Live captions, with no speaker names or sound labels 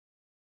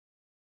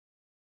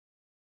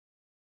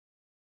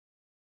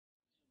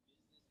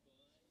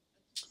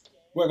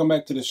Welcome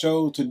back to the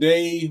show.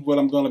 Today, what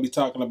I'm going to be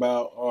talking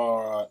about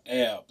are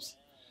abs.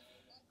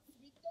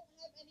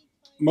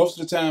 Most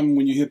of the time,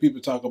 when you hear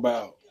people talk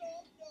about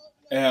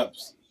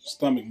abs,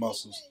 stomach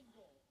muscles,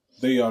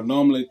 they are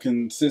normally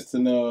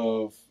consisting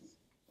of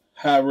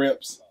high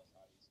reps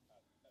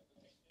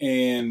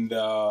and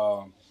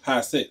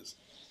high sets.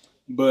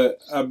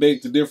 But I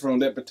beg to differ on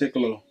that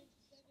particular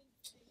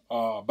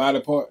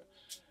body part.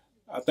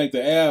 I think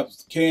the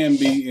abs can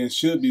be and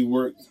should be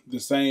worked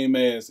the same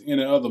as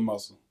any other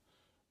muscle,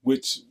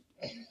 which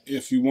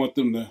if you want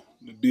them to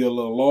be a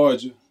little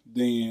larger,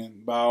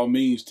 then by all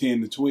means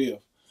 10 to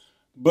 12.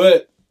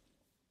 But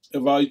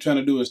if all you're trying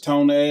to do is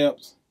tone the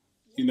abs,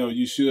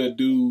 you should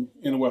do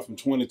anywhere from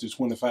 20 to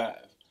 25.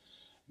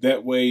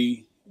 That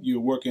way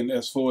you're working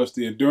as far as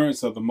the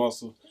endurance of the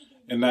muscle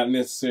and not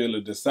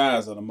necessarily the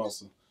size of the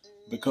muscle.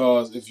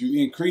 Because if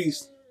you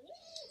increase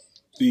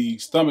the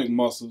stomach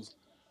muscles,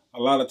 a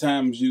lot of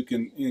times you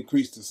can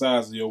increase the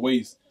size of your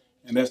waist.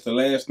 And that's the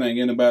last thing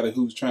anybody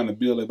who's trying to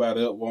build their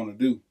body up want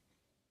to do.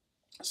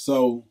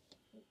 So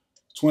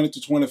 20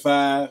 to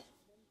 25,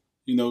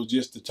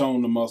 just to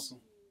tone the muscle,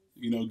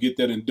 get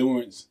that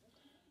endurance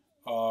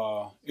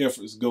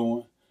efforts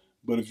going.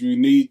 But if you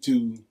need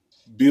to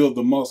build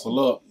the muscle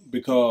up,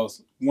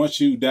 because once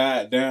you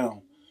diet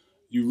down,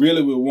 you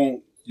really would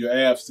want your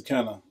abs to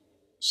kind of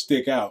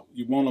stick out.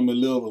 You want them a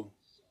little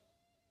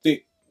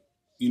thick,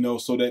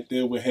 so that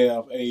they will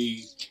have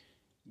a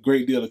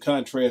great deal of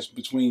contrast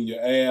between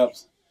your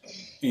abs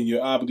and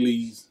your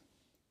obliques.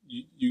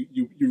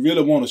 You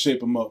really want to shape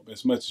them up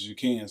as much as you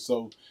can.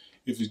 So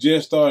if you're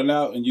just starting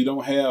out and you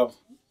don't have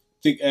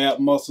thick ab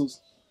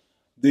muscles,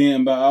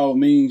 then by all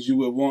means you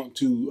would want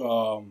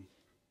to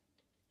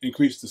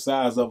increase the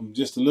size of them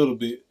just a little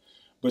bit.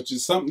 But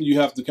it's something you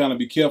have to kind of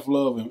be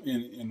careful of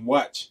and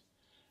watch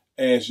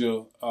as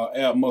your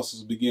ab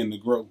muscles begin to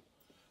grow.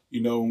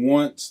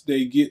 Once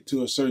they get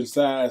to a certain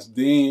size,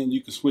 then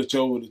you can switch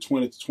over to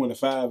 20 to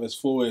 25 as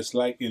far as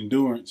like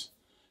endurance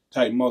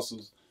type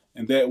muscles.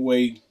 And that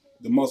way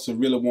the muscle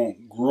really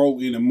won't grow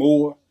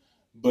anymore,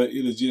 but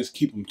it'll just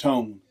keep them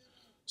toned.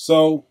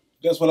 So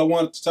that's what I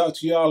wanted to talk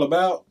to y'all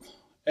about,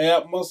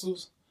 ab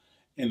muscles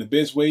and the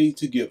best way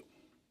to get them.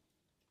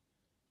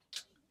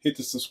 Hit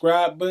the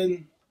subscribe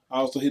button.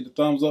 Also hit the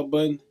thumbs up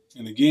button.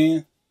 And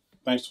again,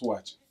 thanks for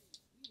watching.